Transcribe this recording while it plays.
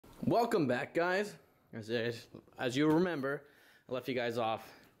Welcome back, guys. As you remember, I left you guys off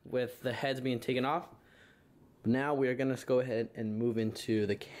with the heads being taken off. Now we are going to go ahead and move into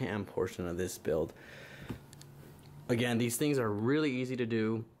the cam portion of this build. Again, these things are really easy to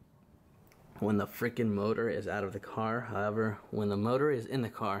do when the freaking motor is out of the car. However, when the motor is in the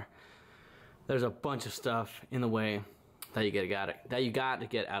car, there's a bunch of stuff in the way that you got to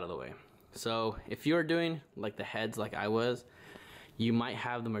get out of the way. So if you're doing like the heads like I was, you might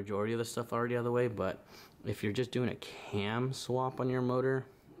have the majority of the stuff already out of the way, but if you're just doing a cam swap on your motor,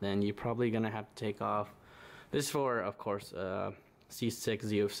 then you're probably gonna have to take off. This is for, of course, C6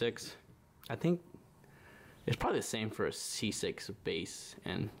 Z06. I think it's probably the same for a C6 base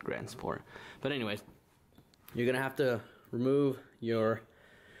and Grand Sport. But anyways, you're gonna have to remove your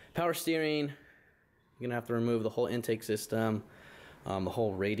power steering. You're gonna have to remove the whole intake system, the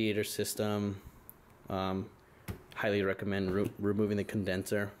whole radiator system. Highly recommend removing the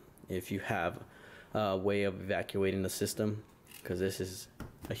condenser if you have a way of evacuating the system, because this is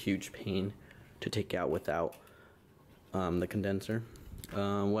a huge pain to take out without the condenser.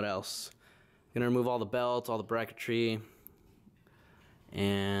 What else? I'm gonna remove all the belts, all the bracketry,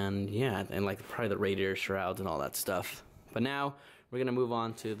 and yeah, and like probably the radiator shrouds and all that stuff. But now we're gonna move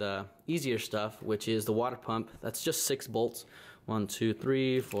on to the easier stuff, which is the water pump. That's just 6 bolts. 1, 2,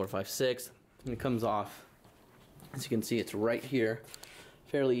 3, 4, 5, 6, and it comes off. As you can see, it's right here.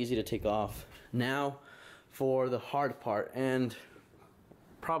 Fairly easy to take off. Now for the hard part, and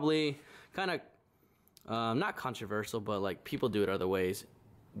probably kind of not controversial, but like people do it other ways.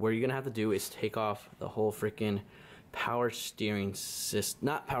 What you're gonna have to do is take off the whole freaking power steering system,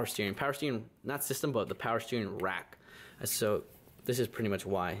 not system, but the power steering rack. So this is pretty much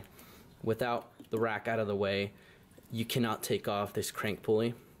why. Without the rack out of the way, you cannot take off this crank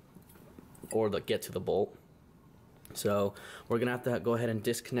pulley or get to the bolt. So we're gonna have to go ahead and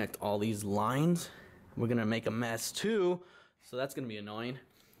disconnect all these lines. We're gonna make a mess too, so that's gonna be annoying.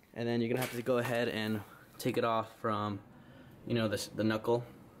 And then you're gonna have to go ahead and take it off from, you know, the knuckle.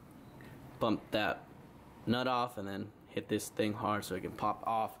 Bump that nut off and then hit this thing hard so it can pop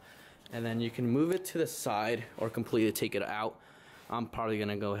off. And then you can move it to the side or completely take it out. I'm probably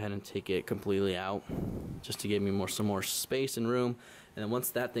gonna go ahead and take it completely out just to give me some more space and room. And then once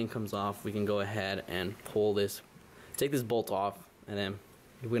that thing comes off, we can go ahead and pull this, take this bolt off, and then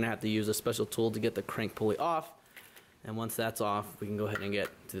we're gonna have to use a special tool to get the crank pulley off. And once that's off, we can go ahead and get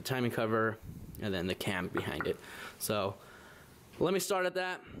to the timing cover and then the cam behind it. So let me start at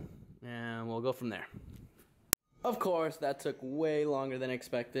that and we'll go from there. Of course, that took way longer than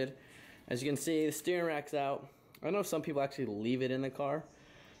expected. As you can see, the steering rack's out. I know some people actually leave it in the car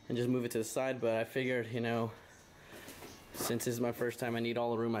and just move it to the side, but I figured, you know, since this is my first time, I need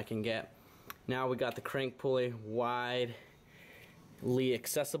all the room I can get. Now we got the crank pulley widely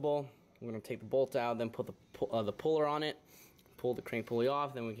accessible. We're gonna take the bolt out, then put the puller on it, pull the crank pulley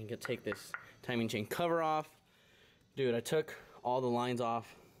off, then we can take this timing chain cover off. Dude, I took all the lines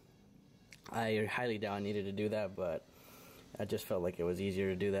off. I highly doubt I needed to do that, but I just felt like it was easier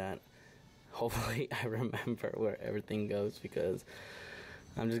to do that. Hopefully I remember where everything goes, because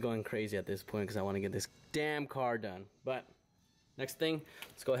I'm just going crazy at this point because I want to get this damn car done. But next thing,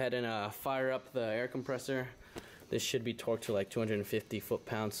 let's go ahead and fire up the air compressor. This should be torqued to like 250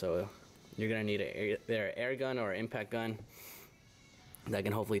 foot-pounds, so you're gonna need either an air gun or an impact gun that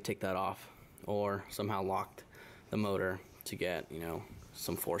can hopefully take that off, or somehow lock the motor to get, you know,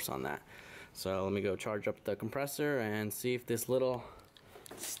 some force on that. So let me go charge up the compressor and see if this little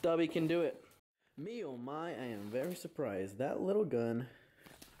stubby can do it. Me oh my, I am very surprised. That little gun,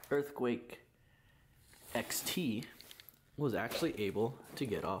 Earthquake XT, was actually able to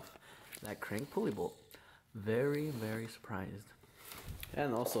get off that crank pulley bolt. Very, very surprised.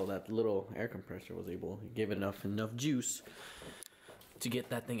 And also that little air compressor was able to give it enough juice to get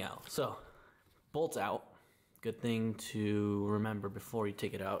that thing out. So, bolt's out. Good thing to remember before you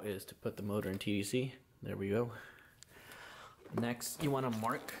take it out is to put the motor in TDC. There we go. Next, you want to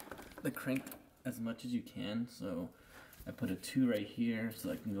mark the crank as much as you can. So I put a 2 right here so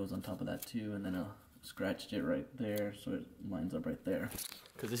that can goes on top of that 2, and then I scratched it right there so it lines up right there.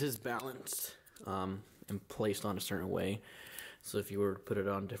 Because this is balanced and placed on a certain way. So if you were to put it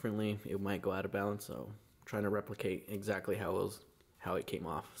on differently, it might go out of balance. So I'm trying to replicate exactly how it came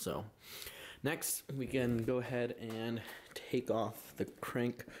off. So next, we can go ahead and take off the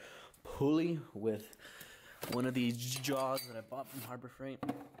crank pulley with one of these jaws that I bought from Harbor Freight.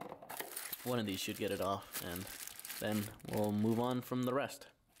 One of these should get it off, and then we'll move on from the rest.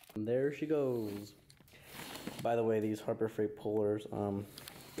 And there she goes. By the way, these Harbor Freight pullers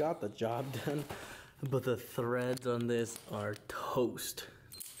got the job done, but the threads on this are toast.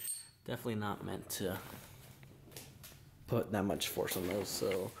 definitely not meant to put that much force on those,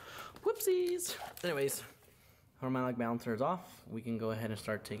 so whoopsies. Anyways, harmonic balancer is off. We can go ahead and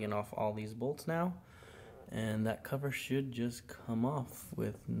start taking off all these bolts now, and that cover should just come off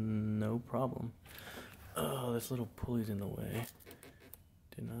with no problem. Oh, this little pulley's in the way.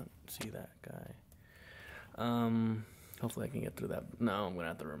 Did not see that guy. Hopefully I can get through that. No, I'm gonna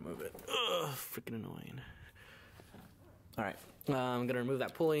have to remove it. Ugh, freaking annoying. Alright, I'm gonna remove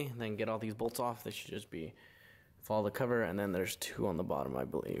that pulley, then get all these bolts off. They should just be, follow the cover, and then there's 2 on the bottom, I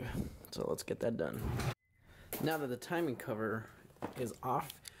believe. So let's get that done. Now that the timing cover is off,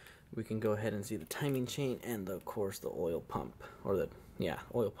 we can go ahead and see the timing chain and of course the oil pump, or the, yeah,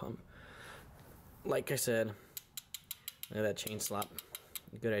 oil pump. Like I said, look at that chain slop.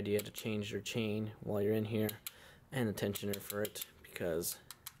 Good idea to change your chain while you're in here, and the tensioner for it, because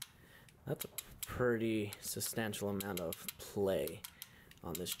that's a pretty substantial amount of play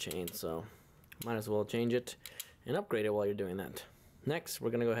on this chain, so might as well change it and upgrade it while you're doing that. Next,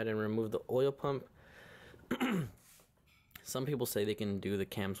 we're gonna go ahead and remove the oil pump. Some people say they can do the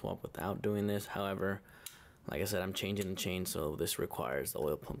cam swap without doing this. However, like I said, I'm changing the chain, so this requires the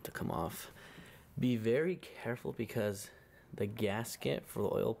oil pump to come off. Be very careful because the gasket for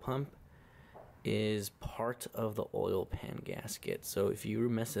the oil pump is part of the oil pan gasket. So if you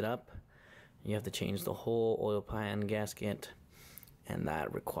mess it up, you have to change the whole oil pan gasket, and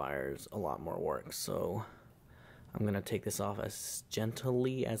that requires a lot more work. So I'm gonna take this off as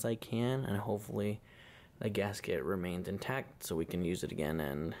gently as I can, and hopefully the gasket remains intact so we can use it again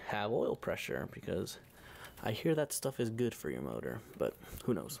and have oil pressure, because I hear that stuff is good for your motor, but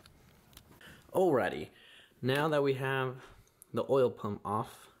who knows. Alrighty, now that we have the oil pump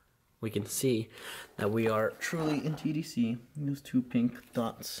off, we can see that we are truly in TDC. Those 2 pink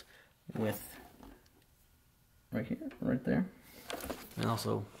dots with right here, right there, and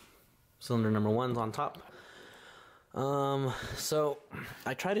also cylinder number 1's on top. So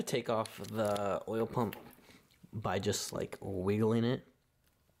I try to take off the oil pump by just like wiggling it.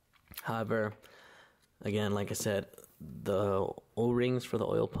 However, again, like I said, the O-rings for the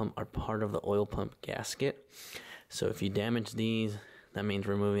oil pump are part of the oil pump gasket. So if you damage these, that means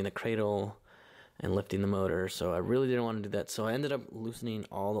removing the cradle and lifting the motor. So I really didn't want to do that. So I ended up loosening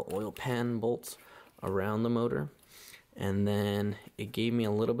all the oil pan bolts around the motor. And then it gave me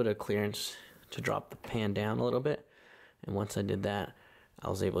a little bit of clearance to drop the pan down a little bit. And once I did that, I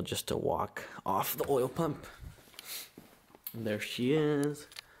was able just to walk off the oil pump. And there she is,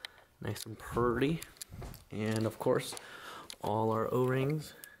 nice and pretty. And of course, all our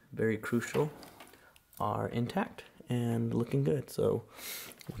O-rings, very crucial, are intact and looking good. So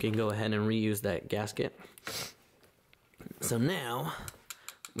we can go ahead and reuse that gasket. So now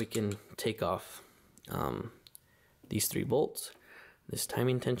we can take off these 3 bolts, this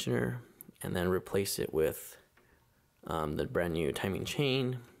timing tensioner, and then replace it with the brand new timing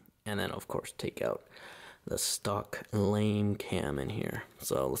chain, and then of course take out the stock lame cam in here.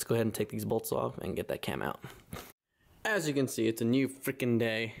 So let's go ahead and take these bolts off and get that cam out. As you can see, it's a new freaking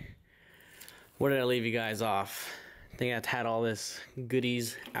day. Where did I leave you guys off? I think I've had all this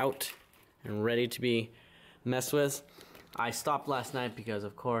goodies out and ready to be messed with. I stopped last night because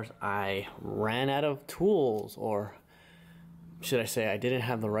of course I ran out of tools, or should I say I didn't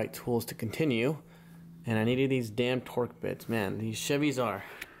have the right tools to continue, and I needed these damn torque bits. Man, these Chevys are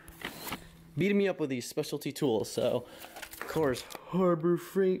beating me up with these specialty tools. So of course, Harbor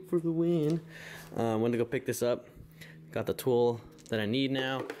Freight for the win. Went to go pick this up. Got the tool that I need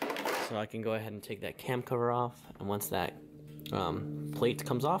now, so I can go ahead and take that cam cover off. And once that plate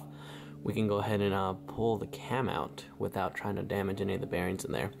comes off, we can go ahead and pull the cam out without trying to damage any of the bearings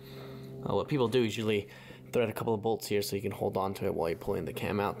in there. What people do is usually thread a couple of bolts here so you can hold on to it while you're pulling the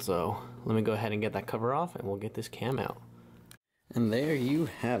cam out. So let me go ahead and get that cover off, and we'll get this cam out. And there you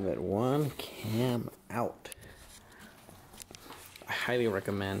have it, one cam out. I highly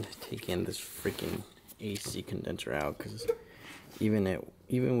recommend taking this freaking AC condenser out, because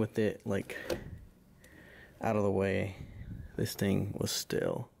even with it like out of the way, this thing was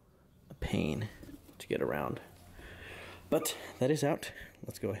still a pain to get around. But that is out.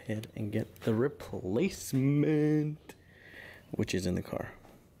 Let's go ahead and get the replacement, which is in the car.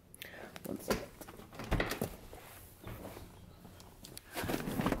 One second.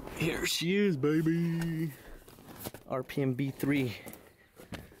 Here she is, baby. RPM B3.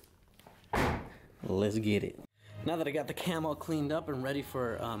 Let's get it. Now that I got the cam all cleaned up and ready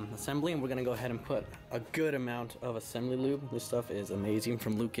for assembly, we're gonna go ahead and put a good amount of assembly lube. This stuff is amazing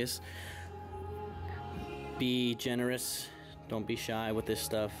from Lucas. Be generous. Don't be shy with this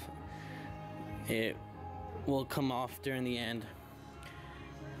stuff. It will come off during the end.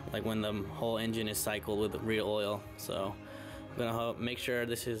 like when the whole engine is cycled with real oil. So I'm gonna make sure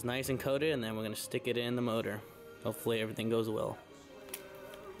this is nice and coated, and then we're gonna stick it in the motor. Hopefully everything goes well.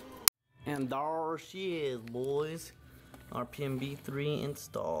 And there she is, boys. RPM B3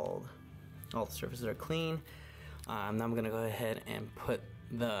 installed. All the surfaces are clean. Now I'm gonna go ahead and put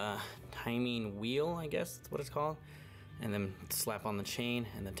the timing wheel, I guess that's what it's called, and then slap on the chain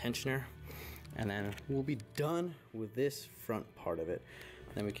and the tensioner, and then we'll be done with this front part of it.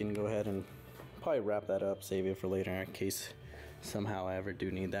 Then we can go ahead and probably wrap that up, save it for later in case somehow I ever do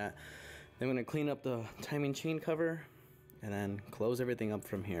need that. Then I'm gonna clean up the timing chain cover and then close everything up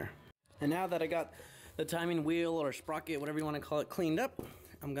from here. And now that I got the timing wheel or sprocket, whatever you want to call it, cleaned up,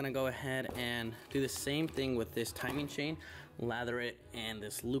 I'm gonna go ahead and do the same thing with this timing chain, lather it in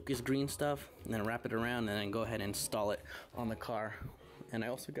this Lucas green stuff, and then wrap it around, and then go ahead and install it on the car. And I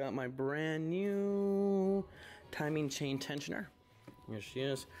also got my brand new timing chain tensioner. Here she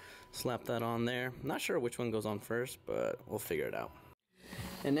is. Slap that on there. Not sure which one goes on first, but we'll figure it out.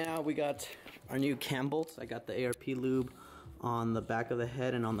 And now we got our new cam bolts. I got the ARP lube on the back of the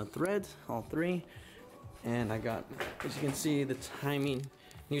head and on the threads, all three. And I got, as you can see, the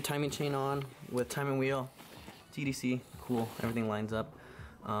new timing chain on with timing wheel, TDC, cool, everything lines up.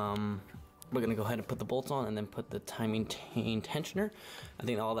 We're gonna go ahead and put the bolts on and then put the timing chain tensioner. I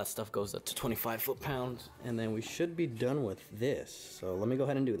think all that stuff goes up to 25 foot-pounds, and then we should be done with this. So let me go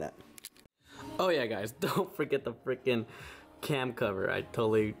ahead and do that. Oh yeah, guys, don't forget the freaking cam cover. I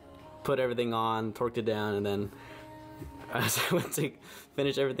totally put everything on, torqued it down, and then as I went to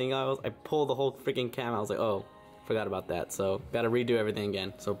finish everything else, I pulled the whole freaking cam. I was like, oh, forgot about that. So gotta redo everything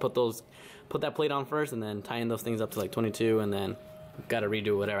again. So put that plate on first, and then tighten those things up to like 22, and then gotta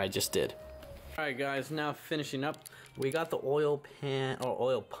redo whatever I just did. All right, guys, now finishing up, we got the oil pan or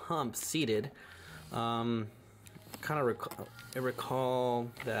oil pump seated. Kind of recall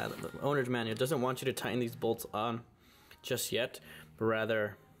that the owner's manual doesn't want you to tighten these bolts on just yet, but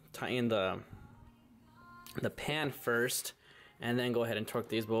rather tighten the pan first and then go ahead and torque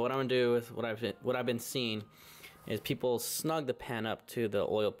these. But what I'm gonna do is what I've been seeing is people snug the pan up to the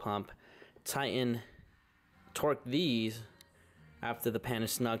oil pump, torque these after the pan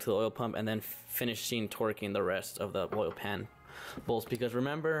is snug to the oil pump, and then finishing torquing the rest of the oil pan bolts. Because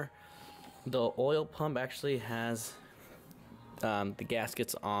remember, the oil pump actually has the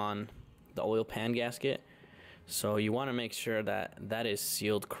gaskets on the oil pan gasket, so you want to make sure that that is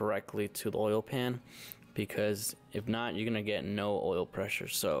sealed correctly to the oil pan, because if not, you're gonna get no oil pressure.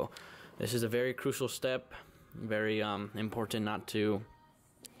 So this is a very crucial step, very important not to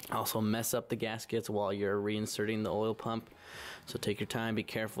also mess up the gaskets while you're reinserting the oil pump. So take your time, be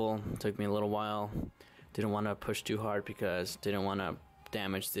careful. It took me a little while. Didn't want to push too hard because didn't want to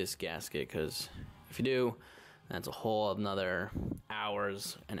damage this gasket, because if you do, that's a whole another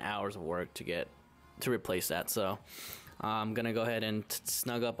hours and hours of work to replace that. So I'm gonna go ahead and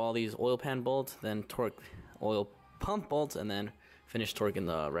snug up all these oil pan bolts, then torque oil pump bolts, and then finish torquing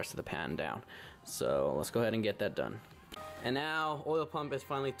the rest of the pan down. So let's go ahead and get that done. And now oil pump is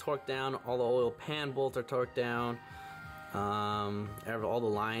finally torqued down. All the oil pan bolts are torqued down. All the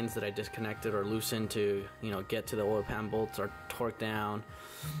lines that I disconnected or loosened to get to the oil pan bolts are torqued down.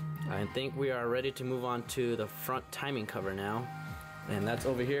 I think we are ready to move on to the front timing cover now, and that's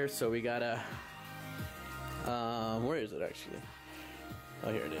over here. So we gotta where is it actually?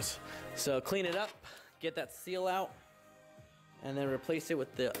 Oh, here it is. So clean it up, get that seal out, and then replace it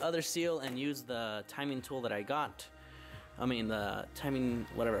with the other seal and use the timing tool that I got. The timing,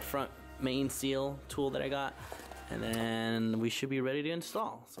 front main seal tool that I got, and then we should be ready to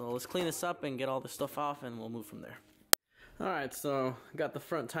install. So let's clean this up and get all the stuff off, and we'll move from there. Alright, so got the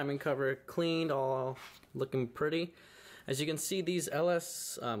front timing cover cleaned, all looking pretty. As you can see, these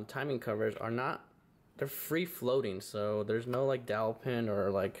LS timing covers they're free floating, so there's no like dowel pin or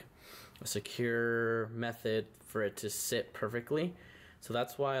like a secure method for it to sit perfectly. So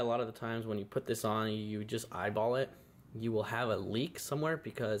that's why a lot of the times when you put this on, you just eyeball it. You will have a leak somewhere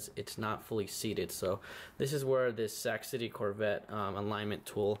because it's not fully seated. So this is where this Sac City Corvette alignment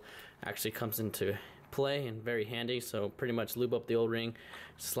tool actually comes into play, and very handy. So pretty much lube up the O-ring,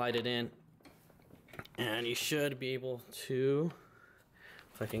 slide it in, and you should be able to,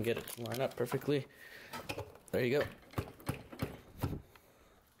 if I can get it to line up perfectly, there you go.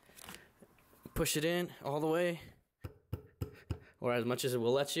 Push it in all the way, or as much as it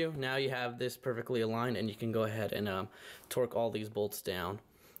will let you. Now you have this perfectly aligned, and you can go ahead and torque all these bolts down.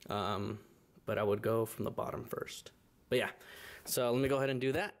 But I would go from the bottom first. But yeah, so let me go ahead and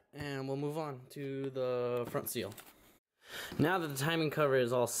do that, and we'll move on to the front seal. Now that the timing cover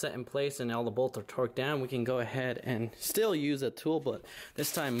is all set in place and all the bolts are torqued down, we can go ahead and still use a tool, but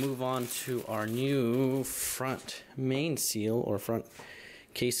this time move on to our new front main seal or front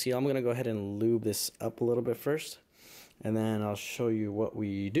case seal. I'm going to go ahead and lube this up a little bit first, and then I'll show you what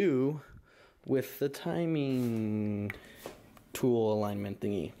we do with the timing tool alignment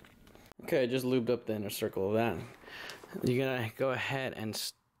thingy. Okay, I just lubed up the inner circle of that. You're going to go ahead and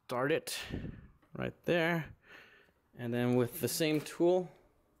start it right there. And then with the same tool,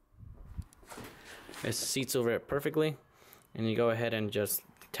 it seats over it perfectly. And you go ahead and just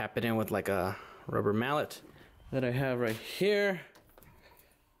tap it in with like a rubber mallet that I have right here.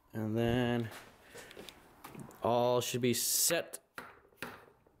 And then all should be set.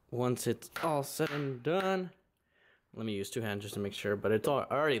 Once it's all set and done, let me use two hands just to make sure, but it's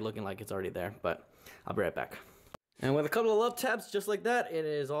already looking like it's already there, but I'll be right back. And with a couple of love taps just like that, it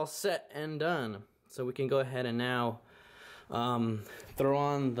is all set and done. So we can go ahead and now throw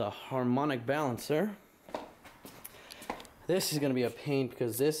on the harmonic balancer. This is going to be a pain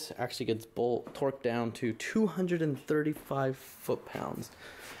because this actually gets torqued down to 235 foot-pounds.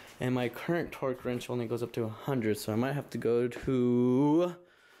 And my current torque wrench only goes up to 100, so I might have to go to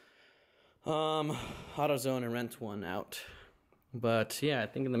AutoZone and rent one out. But yeah, I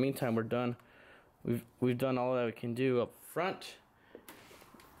think in the meantime we're done. We've done all that we can do up front.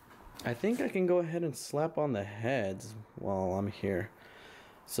 I think I can go ahead and slap on the heads while I'm here.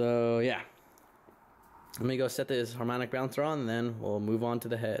 So yeah, let me go set this harmonic balancer on, and then we'll move on to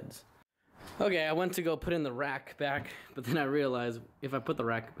the heads. Okay, I went to go put in the rack back, but then I realized if I put the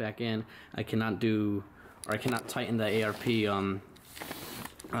rack back in, I cannot tighten the ARP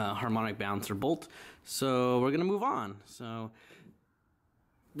harmonic balancer bolt. So we're gonna move on. So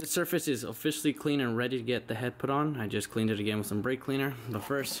the surface is officially clean and ready to get the head put on. I just cleaned it again with some brake cleaner. But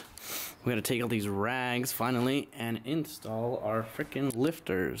first, we gotta take all these rags finally and install our freaking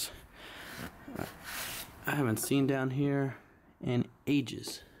lifters. I haven't seen down here in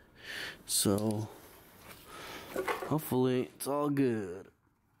ages. So hopefully it's all good.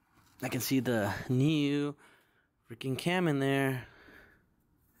 I can see the new freaking cam in there.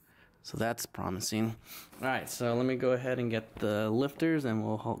 So that's promising. Alright, so let me go ahead and get the lifters and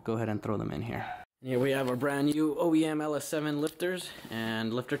we'll go ahead and throw them in here. Here we have our brand new OEM LS7 lifters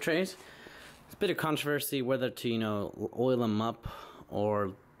and lifter trays. It's a bit of controversy whether to, you know, oil them up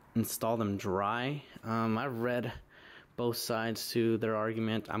or install them dry. I've read both sides to their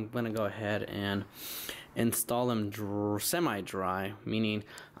argument. I'm going to go ahead and install them semi-dry, meaning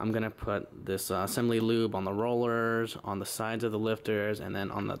I'm going to put this assembly lube on the rollers, on the sides of the lifters, and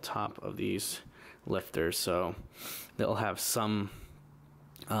then on the top of these lifters, so they'll have some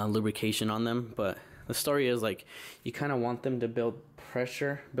lubrication on them. But the story is, like, you kind of want them to build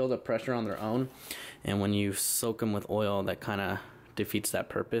up pressure on their own, and when you soak them with oil, that kind of defeats that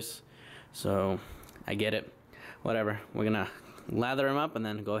purpose. So I get it, whatever. We're gonna lather them up and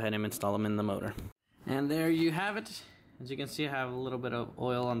then go ahead and install them in the motor. And there you have it. As you can see, I have a little bit of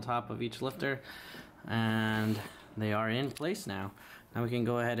oil on top of each lifter, and they are in place now. Now we can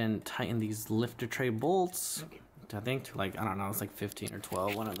go ahead and tighten these lifter tray bolts. I think to, like, I don't know, it's like 15 or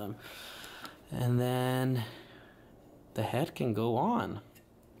 12, one of them. And then the head can go on.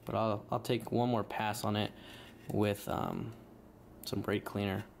 But I'll take one more pass on it with some brake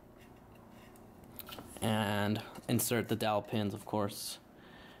cleaner. And insert the dowel pins, of course.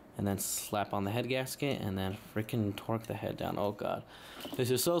 And then slap on the head gasket and then freaking torque the head down. Oh god, this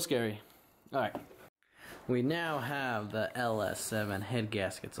is so scary. Alright, we now have the LS7 head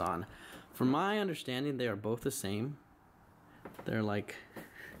gaskets on. From my understanding, they are both the same. They're like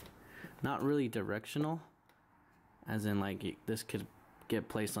not really directional, as in like this could get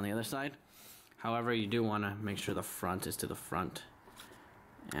placed on the other side. However, you do want to make sure the front is to the front.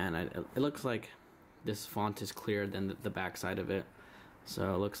 And it looks like this font is clearer than the back side of it.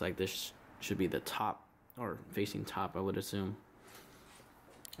 So it looks like this should be the top, or facing top, I would assume.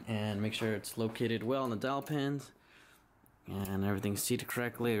 And make sure it's located well in the dowel pins and everything's seated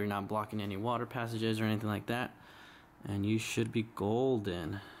correctly. You're not blocking any water passages or anything like that. And you should be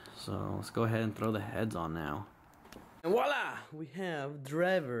golden. So let's go ahead and throw the heads on now. And voila! We have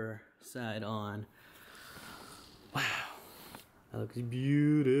driver side on. Wow. That looks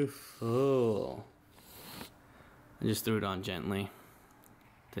beautiful. I just threw it on gently.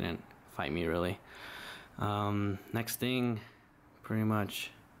 Didn't fight me really. Next thing, pretty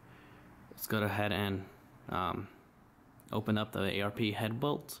much, let's go ahead and open up the ARP head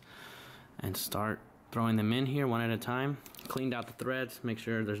bolts and start throwing them in here one at a time. Cleaned out the threads, make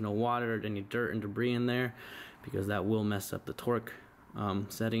sure there's no water or any dirt and debris in there, because that will mess up the torque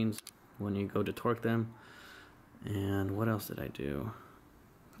settings when you go to torque them. And what else did I do?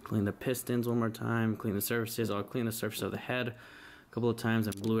 Clean the pistons one more time, clean the surfaces. I'll clean the surface of the head a couple of times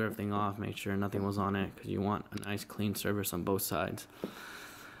and blew everything off, make sure nothing was on it, because you want a nice clean surface on both sides.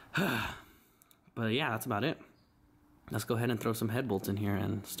 But yeah, that's about it. Let's go ahead and throw some head bolts in here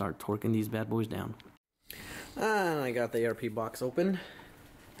and start torquing these bad boys down. And I got the ARP box open,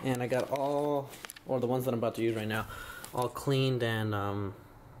 and I got all, or the ones that I'm about to use right now, all cleaned and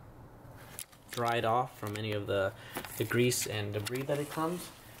dried off from any of the grease and debris that it comes.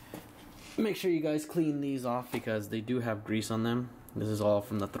 Make sure you guys clean these off because they do have grease on them. This is all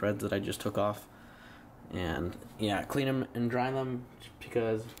from the threads that I just took off. And yeah, clean them and dry them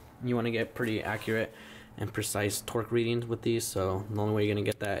because you want to get pretty accurate and precise torque readings with these. So the only way you're going to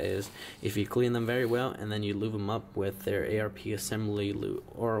get that is if you clean them very well and then you lube them up with their ARP assembly lube,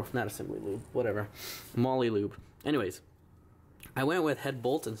 or not assembly lube, whatever, Molly lube. Anyways, I went with head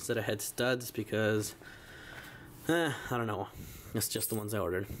bolts instead of head studs because I don't know, it's just the ones I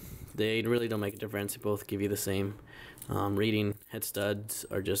ordered. They really don't make a difference. They both give you the same reading. Head studs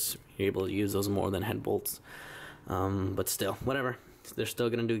are just, you're able to use those more than head bolts, but still, whatever. They're still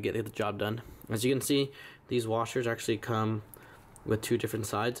gonna get the job done. As you can see, these washers actually come with two different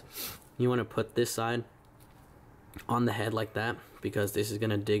sides. You want to put this side on the head like that because this is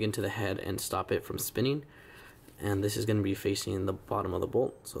gonna dig into the head and stop it from spinning, and this is gonna be facing the bottom of the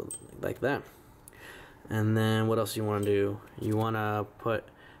bolt, so like that. And then what else you want to do? You want to put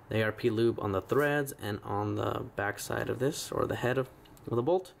the ARP lube on the threads and on the back side of this, or the head of the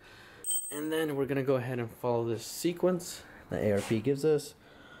bolt. And then we're gonna go ahead and follow this sequence that ARP gives us.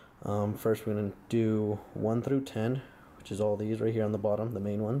 First we're gonna do 1 through 10, which is all these right here on the bottom, the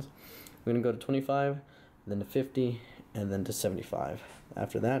main ones. We're gonna go to 25, then to 50, and then to 75.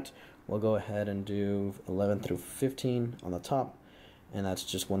 After that, we'll go ahead and do 11 through 15 on the top, and that's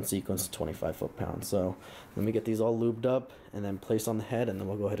just one sequence of 25 foot-pounds. So let me get these all lubed up and then placed on the head, and then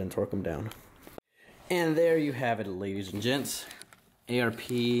we'll go ahead and torque them down. And there you have it, ladies and gents. ARP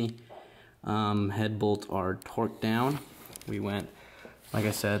head bolts are torqued down. We went, like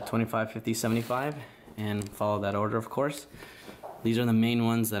I said, 25, 50, 75, and follow that order, of course. These are the main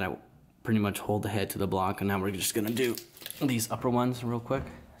ones that I pretty much hold the head to the block, and now we're just gonna do these upper ones real quick.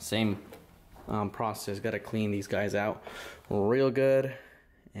 Same process, gotta clean these guys out real good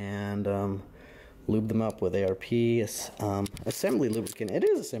and lube them up with ARP assembly lubricant. It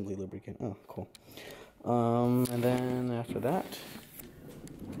is assembly lubricant. Oh, cool. And then after that,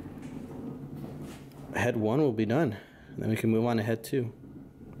 head 1 will be done. Then we can move on to head 2.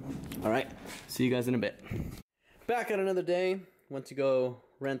 Alright, see you guys in a bit. Back at another day. Went to go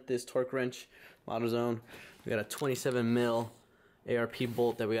rent this torque wrench, AutoZone. We got a 27 mil ARP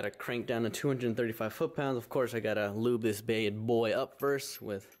bolt that we gotta crank down to 235 foot-pounds. Of course, I gotta lube this bad boy up first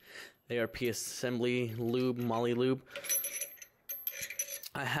with ARP assembly lube, Molly lube.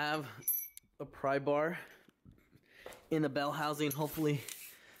 I have a pry bar in the bell housing. Hopefully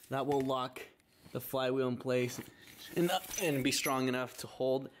that will lock the flywheel in place and be strong enough to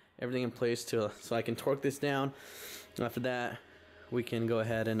hold everything in place so I can torque this down. After that, we can go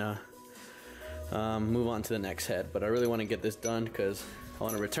ahead and move on to the next head. But I really want to get this done because I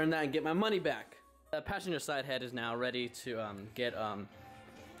want to return that and get my money back. The passenger side head is now ready to get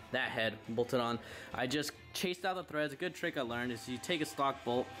that head bolted on. I just chased out the threads. A good trick I learned is you take a stock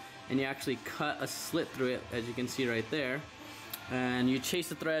bolt and you actually cut a slit through it, as you can see right there. And you chase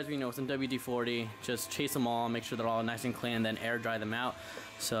the threads, you know, it's in WD-40. Just chase them all, make sure they're all nice and clean, and then air dry them out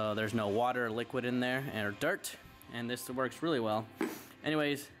so there's no water or liquid in there or dirt. And this works really well.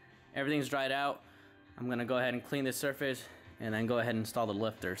 Anyways, everything's dried out. I'm gonna go ahead and clean this surface and then go ahead and install the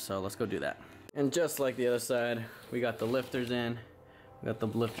lifter. So let's go do that. And just like the other side, we got the lifters in. We got the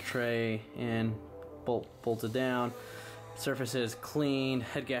lift tray in, bolted down. Surface is cleaned,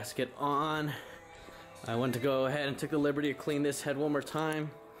 head gasket on. I went to go ahead and took the liberty to clean this head one more time.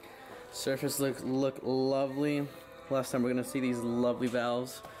 Surface look lovely. Last time we're gonna see these lovely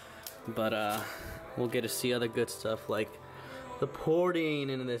valves, but we'll get to see other good stuff like the porting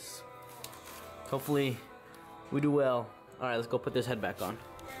into this. Hopefully we do well. All right, let's go put this head back on.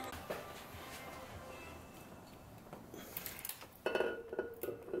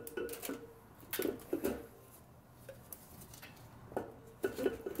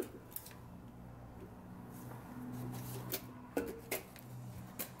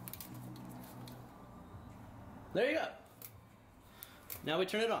 There you go. Now we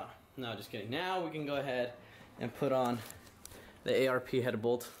turn it on. No, just kidding. Now we can go ahead and put on the ARP head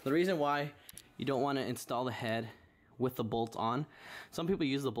bolt. The reason why you don't want to install the head with the bolt on, some people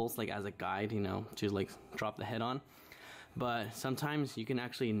use the bolts like as a guide, you know, to like drop the head on. but sometimes you can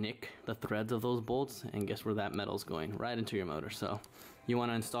actually nick the threads of those bolts, and guess where that metal's going? Right into your motor. So you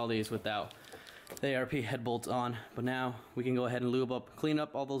want to install these without the ARP head bolts on. But now we can go ahead and lube up, clean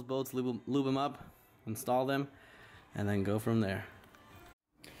up all those bolts, lube them up, install them, and then go from there.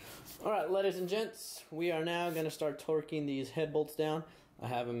 Alright, ladies and gents, we are now going to start torquing these head bolts down. I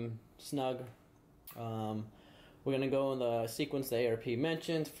have them snug. We're going to go in the sequence the ARP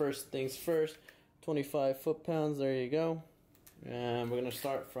mentioned. First things first, 25 foot-pounds, there you go. And we're going to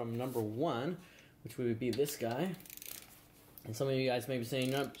start from number 1, which would be this guy. And some of you guys may be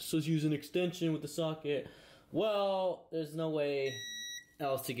saying, I'm supposed to use an extension with the socket. Well, there's no way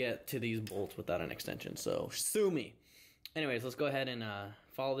else to get to these bolts without an extension, so sue me. Anyways, let's go ahead and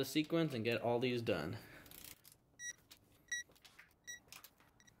follow this sequence and get all these done.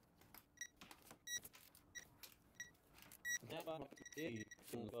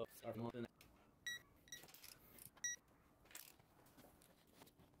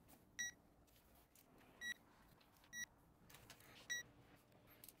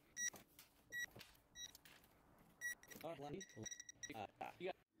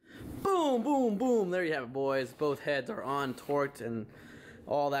 Boom, boom, boom. There you have it, boys. Both heads are on, torqued, and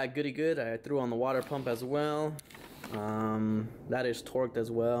all that goody good. I threw on the water pump as well. That is torqued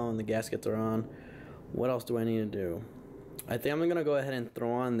as well, and the gaskets are on. What else do I need to do? I think I'm going to go ahead and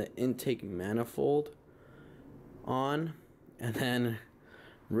throw on the intake manifold on, and then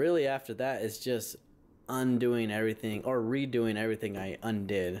really after that it's just undoing everything or redoing everything I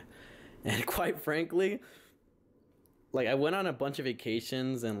undid. And quite frankly, like, I went on a bunch of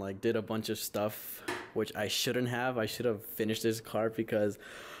vacations and like did a bunch of stuff which I shouldn't have. I should have finished this car because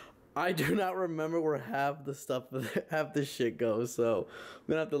I do not remember where half the stuff, half the shit goes. So I'm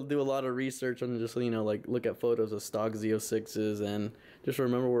gonna have to do a lot of research on just, you know, like look at photos of stock Z06s and just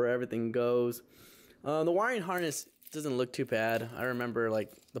remember where everything goes. The wiring harness doesn't look too bad. I remember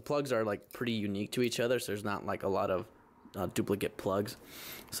like the plugs are like pretty unique to each other, so there's not like a lot of duplicate plugs.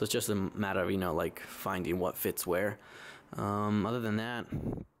 So it's just a matter of, you know, like finding what fits where. Other than that,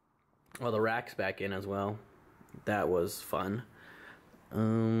 well, the rack's back in as well. That was fun.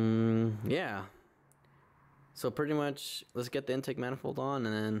 Yeah. So pretty much, let's get the intake manifold on,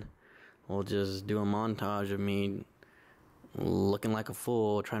 and then we'll just do a montage of me looking like a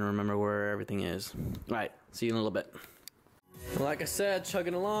fool, trying to remember where everything is. Alright, see you in a little bit. Like I said,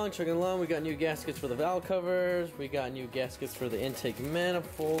 chugging along. We got new gaskets for the valve covers. We got new gaskets for the intake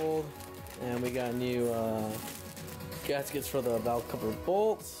manifold. And we got new gaskets for the valve cover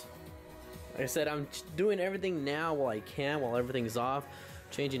bolts. Like I said, I'm doing everything now while I can, while everything's off.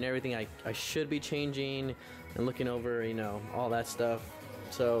 Changing everything I should be changing and looking over, you know, all that stuff.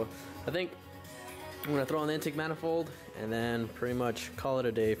 So I think I'm going to throw on the intake manifold and then pretty much call it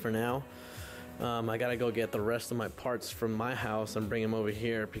a day for now. I gotta go get the rest of my parts from my house and bring them over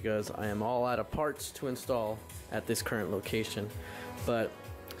here because I am all out of parts to install at this current location. But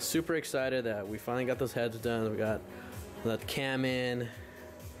super excited that we finally got those heads done. We got the cam in.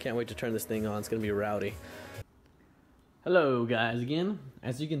 Can't wait to turn this thing on. It's gonna be rowdy. Hello guys again.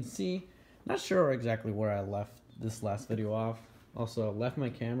 As you can see, not sure exactly where I left this last video off. Also left my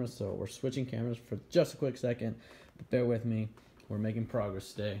camera, so we're switching cameras for just a quick second. But bear with me. We're making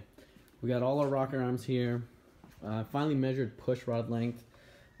progress today. We got all our rocker arms here. Finally measured push rod length.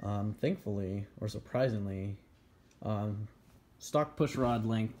 Thankfully, or surprisingly, stock push rod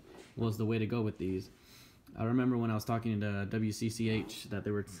length was the way to go with these. I remember when I was talking to WCCH that they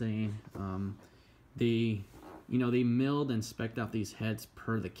were saying they milled and spec'd out these heads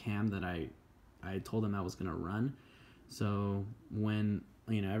per the cam that I told them I was gonna run. So when,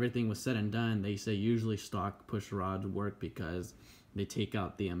 you know, everything was said and done, they say usually stock push rods work because they take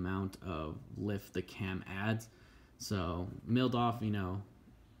out the amount of lift the cam adds. So milled off, you know,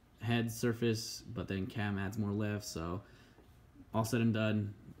 head surface, but then cam adds more lift. So all said and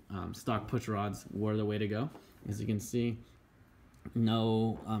done, stock push rods were the way to go. As you can see,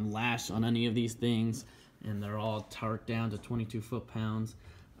 no lash on any of these things, and they're all torqued down to 22 foot-pounds.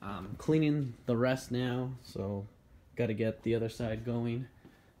 Cleaning the rest now, so got to get the other side going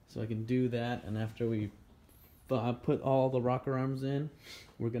so I can do that. And after we put all the rocker arms in,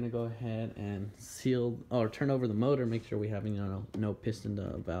 we're gonna go ahead and seal or turn over the motor, make sure we have, you know, no piston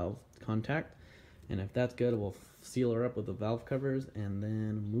to valve contact, and if that's good, we'll seal her up with the valve covers and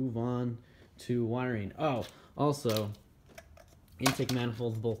then move on to wiring. Oh, also, intake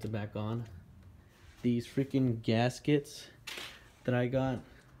manifolds bolted back on. These freaking gaskets that I got,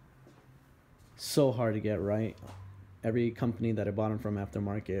 so hard to get right. Every company that I bought them from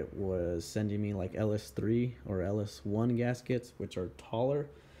aftermarket was sending me like LS3 or LS1 gaskets, which are taller.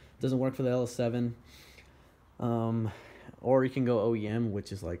 Doesn't work for the LS7. or you can go OEM,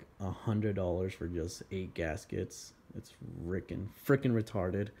 which is like $100 for just 8 gaskets. It's freaking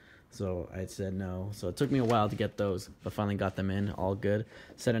retarded. So I said no. So it took me a while to get those, but finally got them in, all good,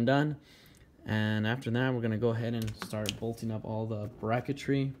 said and done. And after that, we're gonna go ahead and start bolting up all the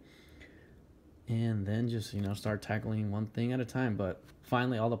bracketry, and then just, you know, start tackling one thing at a time. But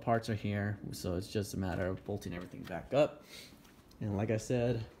finally, all the parts are here, so it's just a matter of bolting everything back up. And like I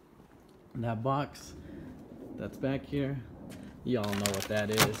said, that box that's back here, y'all know what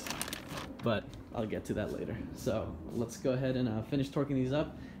that is, but I'll get to that later. So let's go ahead and finish torquing these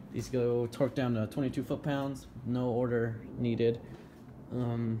up. These go torque down to 22 foot-pounds, no order needed.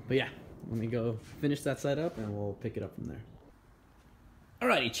 But yeah, let me go finish that side up and we'll pick it up from there.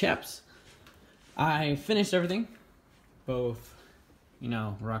 Alrighty, chaps. I finished everything. Both, you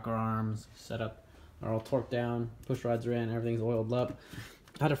know, rocker arms, setup are all torqued down, push rods are in, everything's oiled up.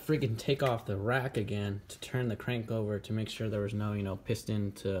 I had to freaking take off the rack again to turn the crank over to make sure there was no, you know,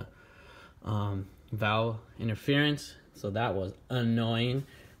 piston to valve interference. So that was annoying.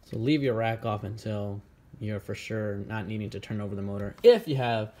 So leave your rack off until you're for sure not needing to turn over the motor. If you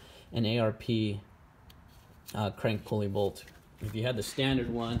have an ARP crank pulley bolt. If you had the standard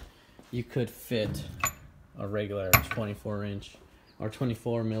one, you could fit a regular 24-inch or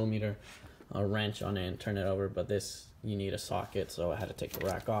 24mm wrench on it and turn it over, but this, you need a socket, so I had to take the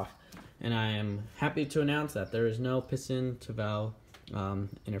rack off. And I am happy to announce that there is no piston to valve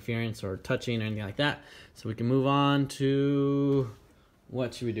interference or touching or anything like that. So we can move on to,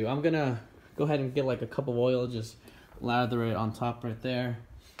 what should we do? I'm gonna go ahead and get like a cup of oil, just lather it on top right there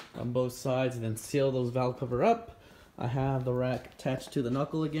on both sides, and then seal those valve cover up. I have the rack attached to the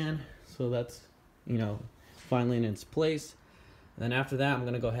knuckle again, so that's, you know, finally in its place. And then after that, I'm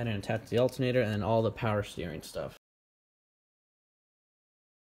gonna go ahead and attach the alternator and then all the power steering stuff.